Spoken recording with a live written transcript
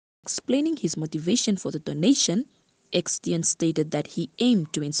Explaining his motivation for the donation, Eksteen stated that he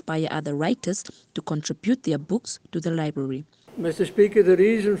aimed to inspire other writers to contribute their books to the library. Mr. Speaker, the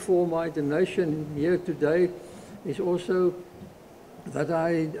reason for my donation here today is also that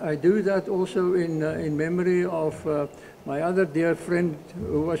I do that also in memory of my other dear friend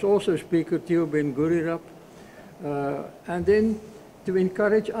who was also Speaker, Theo Ben Gurirap, and then to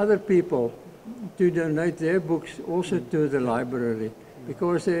encourage other people to donate their books also to the library,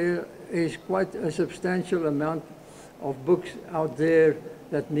 because there is quite a substantial amount of books out there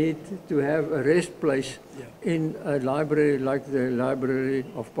that need to have a rest place in a library like the Library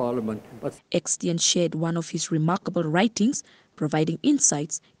of Parliament. But Eksteen shared one of his remarkable writings, providing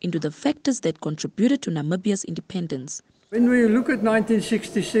insights into the factors that contributed to Namibia's independence. when we look at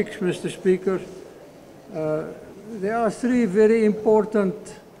 1966, Mr. Speaker, there are three very important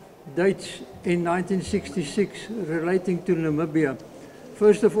dates in 1966 relating to Namibia.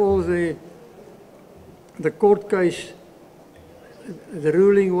 First of all, the court case, the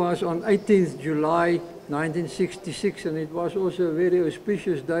ruling was on 18th July 1966, and it was also a very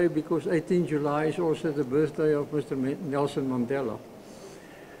auspicious day because 18th July is also the birthday of Mr. Nelson Mandela.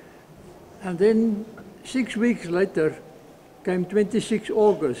 And then 6 weeks later came 26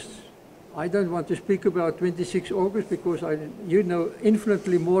 August. I don't want to speak about 26 August because you know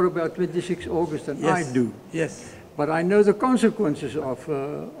infinitely more about 26 August than I do. Yes. But I know the consequences of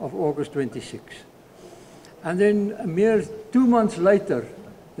August 26. And then a mere 2 months later,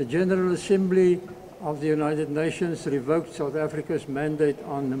 the General Assembly of the United Nations revoked South Africa's mandate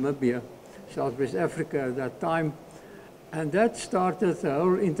on Namibia, Southwest Africa at that time. And that started the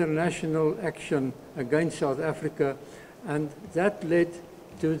whole international action against South Africa. And that led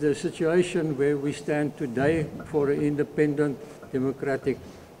to the situation where we stand today for an independent, democratic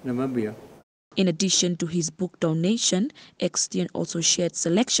Namibia. In addition to his book donation, Eksteen also shared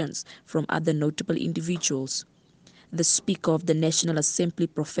selections from other notable individuals. The Speaker of the National Assembly,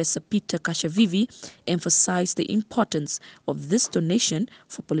 Professor Peter Kashavivi, emphasized the importance of this donation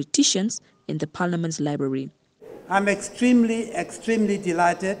for politicians in the Parliament's library. I'm extremely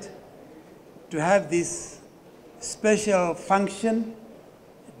delighted to have this special function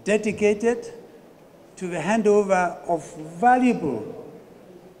dedicated to the handover of valuable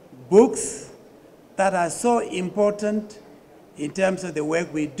books that are so important in terms of the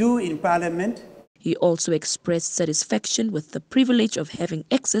work we do in Parliament. He also expressed satisfaction with the privilege of having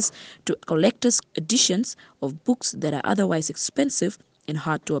access to collector's editions of books that are otherwise expensive and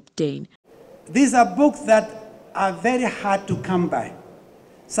hard to obtain. These are books that are very hard to come by.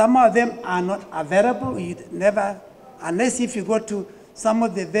 Some of them are not available. You'd never, unless if you go to some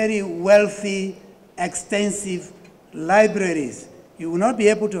of the very wealthy, extensive libraries, you will not be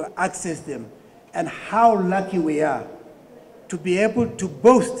able to access them. And how lucky we are to be able to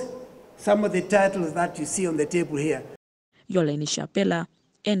boast some of the titles that you see on the table here. Yoleni Shapela,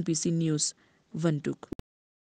 NBC News, Windhoek.